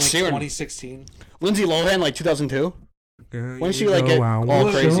 Sheeran. Ed like Sheeran. 2016. Lindsay Lohan, like 2002. Girl, When she, you like, know get I all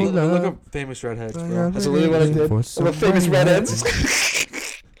want crazy. your Look love. up famous redheads, bro. That's literally what I did. For What about famous somebody redheads?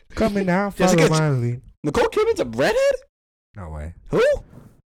 like- Coming out, Jessica follow my lead. Nicole Kidman's a redhead? No way. Who?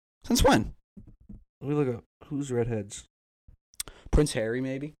 Since when? Let me look up who's redheads. Prince Harry,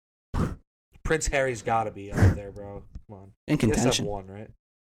 maybe? Prince Harry's got to be up there, bro. Come on. In He has to have contention. one, right?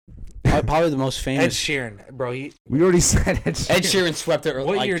 Probably the most Ed famous. Sheeran, bro. We already said Ed Sheeran. Ed Sheeran swept it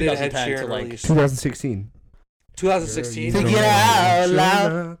What like year did Ed 2010 Sheeran to like. release? 2016. 2016. Think it out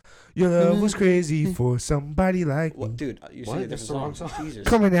loud. Your love was crazy for somebody like me. What, dude? You What? sing a That's different the wrong song. song. Jesus.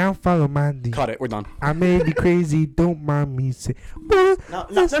 Coming out, follow my lead. Cut it. We're done. I may be crazy, don't mind me. Say, what? No.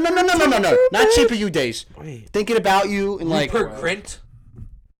 Not cheaper you days. Wait. Thinking about you and like Rupert Grint.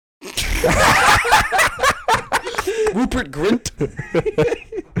 Rupert Grint.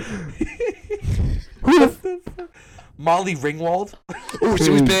 Molly Ringwald. Ooh, she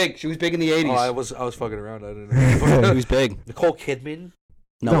was big. She was big in the 80s. Oh, I was fucking around. I didn't know. She was big. Nicole Kidman.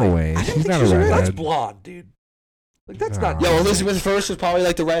 No way. I didn't She's think not she a was redhead. That's blonde, dude. Like that's No. not. Yo, Elizabeth First was probably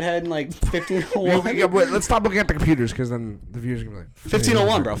like the redhead in like 1501. Yeah, but let's stop looking at the computers because then the viewers are gonna be like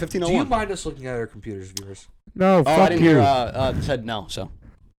 1501, bro. Do you 1501. mind us looking at our computers, viewers? No, Oh, I fuck didn't you. hear. Said no. So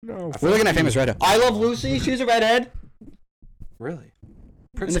No, we're looking at famous redhead. I Love Lucy. She's a redhead Really? in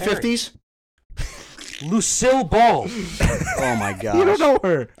Prince the Harry. 50s. Lucille Ball. Oh my gosh. You don't know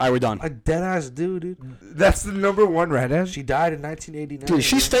her. All right, we're done. A dead ass dude. That's the number one redhead. She died in 1989. Dude,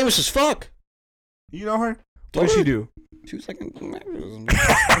 she's bro. famous as fuck. You know her? What did she do? She was like,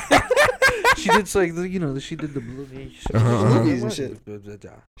 She did like she did the movie. Movies and shit.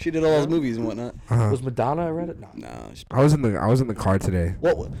 She did all those movies and whatnot. Was Madonna a Reddit? No. No. I was in the car today.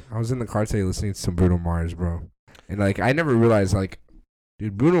 What? I was in the car today listening to some Bruno Mars, bro. And like I never realized like,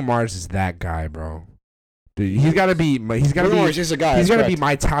 dude, Bruno Mars is that guy, bro. Dude, he's gotta be He's a guy. he's that's gotta be correct.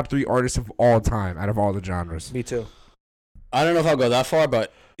 my top 3 artists of all time out of all the genres. Me too. I don't know if I'll go that far,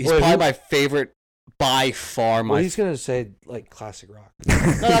 but he's Wait, probably who- my favorite by far. Well, My he's gonna say like classic rock. no,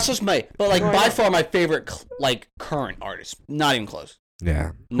 that's just me. But like No, I by know. far my favorite like current artist. Not even close.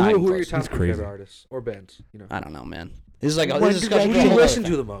 Yeah. Not even Who are your close. top He's 3 crazy. favorite artists or bands? You know. I don't know, man. This is like When this is did discussion that for a Who do get you whole listen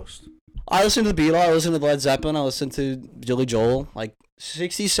other to thing. the most? I listen to the Beatles. I listen to Led Zeppelin. I listen to Billy Joel. Like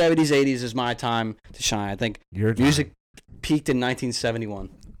 60s, 70s, 80s is my time to shine. I think Your music peaked in 1971.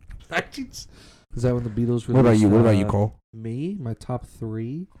 Is that when the Beatles What about you? What about you, Cole? Me, my top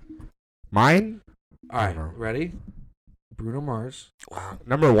 3. Mine? All right, know. ready? Bruno Mars, Wow.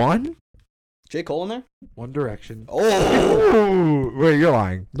 Number 1? J. Cole in there? One Direction. Oh Ooh, wait, you're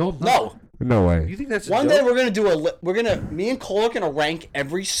lying. no! No way. You think that's a One joke? day we're gonna do me and Cole are gonna rank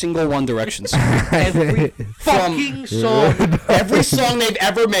every single One Direction song. Every From fucking song. every song they've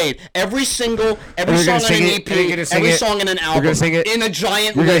ever made, every You're song gonna on an sing it? EP, You're gonna sing every it? song in an album, gonna sing it? in a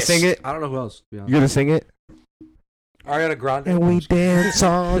giant You're gonna list. sing it? I don't know who else. To be honest. You're gonna sing it? Ariana Grande. And we dance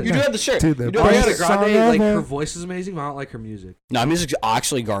on. You do have the shirt. To the You do have Ariana the shirt. Grande, like ever. her voice is amazing, but I don't like her music. No, music's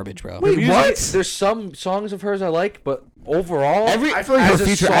actually garbage, bro. Wait, Music- what? There's some songs of hers I like, but overall, I feel like as her a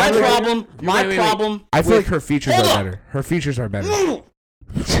feature- song- I My feel like- problem. My wait. problem. I feel with- like her features Hold are on. better. Her features are better.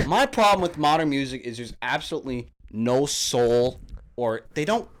 My problem with modern music is there's absolutely no soul, or they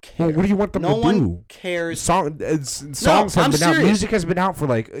don't care. Well, what do you want them no to one do? cares. Songs I'm have been out. serious. Music has been out for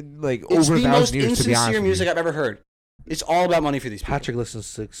like It's over the 1,000 most years. To be honest, insincere with music you. I've ever heard. It's all about money for these people. Patrick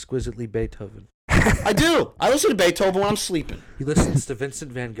listens to exquisitely Beethoven. I do. I listen to Beethoven when I'm sleeping. He listens to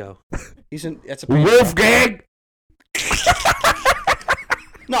Vincent Van Gogh. That's a Wolfgang.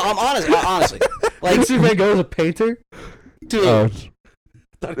 No, I'm honest. Honestly, like, Vincent Van Gogh is a painter. dude. Oh,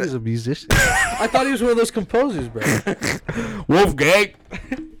 I thought he was a musician. I thought he was one of those composers, bro. Wolfgang.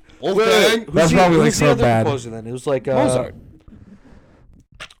 Wolfgang. That's probably like who's the so other bad. composer then? It was like Mozart.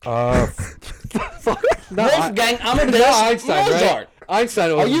 Fuck. Wolfgang Amadeus Not Einstein, Mozart. right?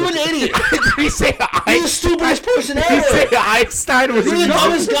 Einstein. Are you an idiot? Did you say You're the stupidest person Did you say ever. Einstein was You're the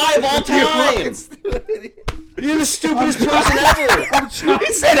dumbest guy of all time. You're the stupidest person ever.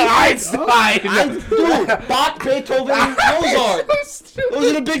 He said Einstein. Dude, Bach, Beethoven, and Mozart.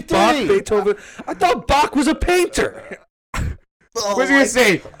 Those are the big Bach, three. Beethoven. I thought Bach was a painter. Oh, What's he gonna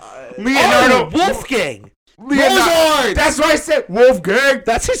say? Oh, Leonardo. Wolfgang. Mozart. That's why I said Wolfgang.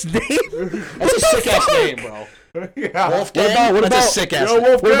 That's his name. That's a sick ass name, bro. Yeah. Wolfgang? What That's about a sick ass. Yo,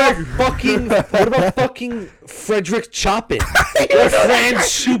 Wolfgang. What about fucking Frederick Chopin? Or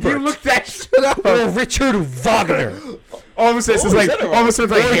Franz Schubert? You looked that shit up. Or Richard Wagner? All of a sudden, it's like Harry.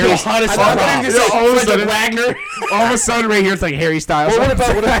 hottest All of a sudden, Wagner. all of a sudden, right here, it's like Harry Styles. What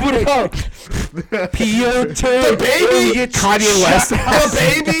about Piotr The baby? Kanye West?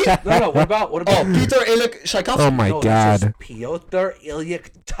 The baby? No, what about Peter Ilyich Tchaikovsky. Oh my no, God. Piotr Ilyich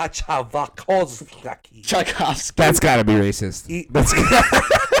Tchaikovsky. Tchaikovsky. That's gotta be racist. That's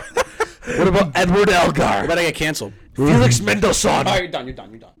What about Edward Elgar? But I get canceled. Felix Mendelssohn. All right, you're done.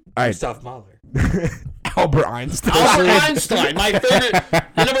 all right. Gustav Mahler. Albert Einstein. Albert Einstein, my favorite.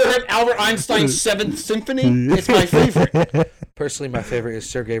 You never heard Albert Einstein's Seventh Symphony? It's my favorite. Personally, my favorite is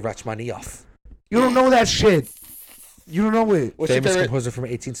Sergei Rachmaninoff. You don't know that shit. You don't know it. What's your Famous favorite? composer from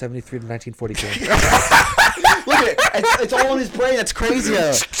 1873 to 1942. Look at it. It's all in his brain. That's crazy.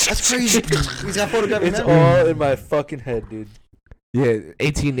 That's crazy. He's got photographic It's memory. all in my fucking head, dude. Yeah,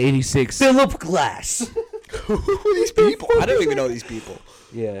 1886. Philip Glass. Who are these people? I don't even know these people.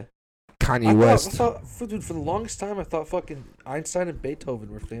 Yeah. Kanye West. Dude, for the longest time, I thought fucking Einstein and Beethoven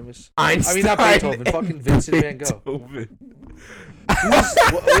were famous. Einstein. I mean, not Beethoven. Fucking Vincent Van Gogh.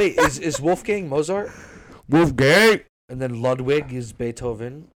 Wait, is Wolfgang Mozart? Wolfgang. And then Ludwig is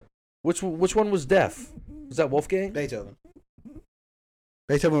Beethoven. Which one was deaf? Was that Wolfgang? Beethoven.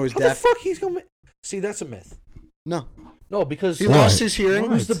 Beethoven was How deaf. the fuck he's gonna? See, that's a myth. No. No, because He lost his hearing.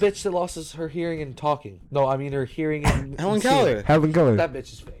 Who's the bitch that lost her hearing and talking? No, I mean her hearing and Helen and seeing. Keller. Helen Keller. That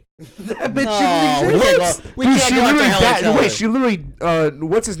bitch is fake. That bitch No, we shouldn't can't exist. go. We Dude, can't she go after literally Helen Keller. wait, she literally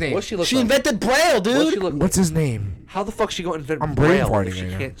what's his name? What's she look She like? invented Braille, What's she dude. look like? What's his name? How the fuck she gonna invent I'm brain Braille farting if she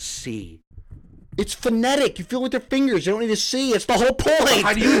right now. can't see? It's phonetic. You feel with your fingers. You don't need to see. It's the whole point.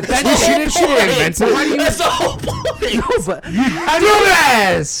 How do you invent That's it? the She whole didn't point. invent it. How do you- That's the whole point. But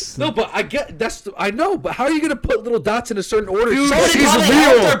Dumbass! no, but I get I know, but how are you gonna put little dots in a certain order? Dude, Somebody she's probably real.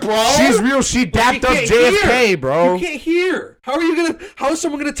 helped her, bro. She's real. She dapped up can't JFK, hear. bro. You can't hear. How are you gonna? How is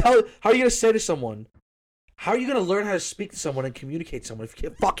someone gonna tell? How are you gonna say to someone? How are you gonna learn how to speak to someone and communicate to someone if you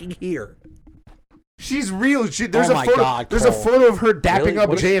can't fucking hear? She's real. There's Oh a my photo. God, there's a Cole. photo of her dapping Really? up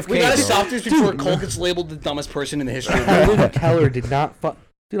What if- JFK. We gotta bro. stop this before Cole gets labeled the dumbest person in the history of the world. Helen Keller did not.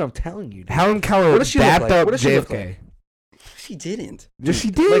 Dude, I'm telling you. Dude. Helen Keller What does she look dapped like? up What does she look JFK. like? She didn't. Yes,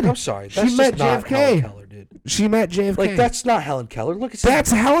 she did. Like, I'm sorry. She That's met just not Helen JFK. Keller, dude. She met JFK. Like that's not Helen Keller. Look at That's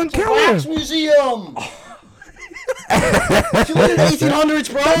Helen Keller. Wax Museum. She lived in the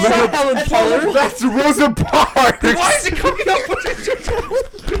 1800s, bro. That's not Helen Keller. That's Rosa Parks. Why is it coming up with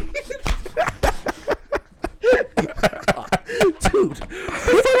this? Dude,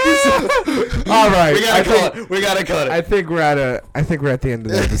 All right. We gotta cut it. We gotta cut it. I think we're at the end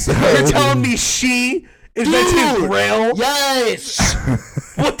of the episode. you're telling me she invented Braille? Yes.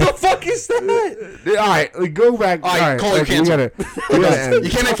 What the fuck is that? All right, go back. All right, Cole, you're okay, we canceled. gotta end. You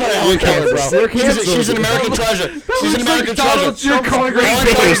can't make fun of Helen Keller, bro. You're canceled. She's an American treasure. She's an American Donald treasure. You're calling her Helen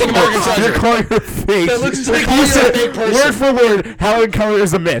fake. Keller's an American treasure. You're calling her fake. That looks like Calling her a fake person. Word for word, Helen Keller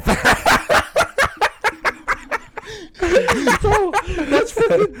is a myth. That's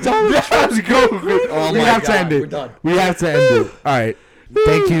fucking dumb. Let's go. Oh we my have to God, end it. we're done. We have to end it. All right.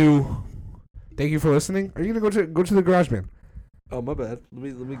 Thank you. Thank you for listening. Are you gonna go to the garage, man? Oh my bad.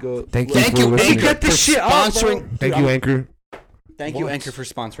 Let me go. Thank you Thank for you, listening. Anchor, Get this for shit out, bro. sponsoring. Thank you, Anchor. Thank you, What? Anchor, for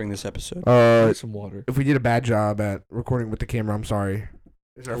sponsoring this episode. Get some water. If we did a bad job at recording with the camera, I'm sorry.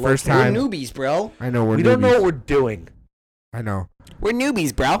 It's our I first We're time. newbies, bro. I know we're We don't know newbies. what we're doing. I know. We're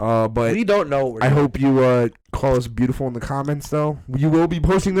newbies, bro. But We don't know what we're I doing. hope you call us beautiful in the comments, though. You will be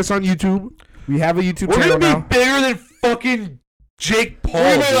posting this on YouTube. We have a YouTube We're channel gonna be now. bigger than fucking Jake Paul.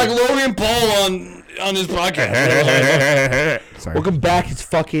 We're gonna be dude. like Logan Paul on this podcast. Sorry. Welcome back. It's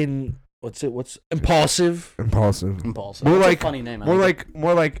fucking what's impulsive? Impulsive. Impulsive. More That's a like funny name. I more like it. like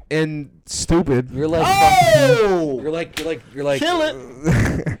more like and stupid. You're like Oh! you're like Kill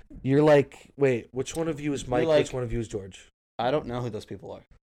it. You're like wait, which one of you is Mike? You're like- which one of you is George? I don't know who those people are.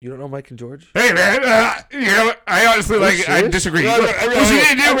 You don't know Mike and George? Hey man, you know I honestly Are you serious? disagree. No, What you need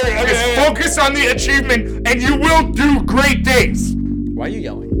to do is focus on the achievement, and you will do great things. Why are you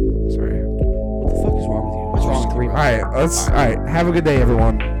yelling? Sorry. What the fuck is wrong with you? What's wrong with you? Screaming. All right, let's. All right, have a good day,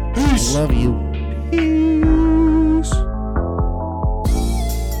 everyone. Peace. Love you.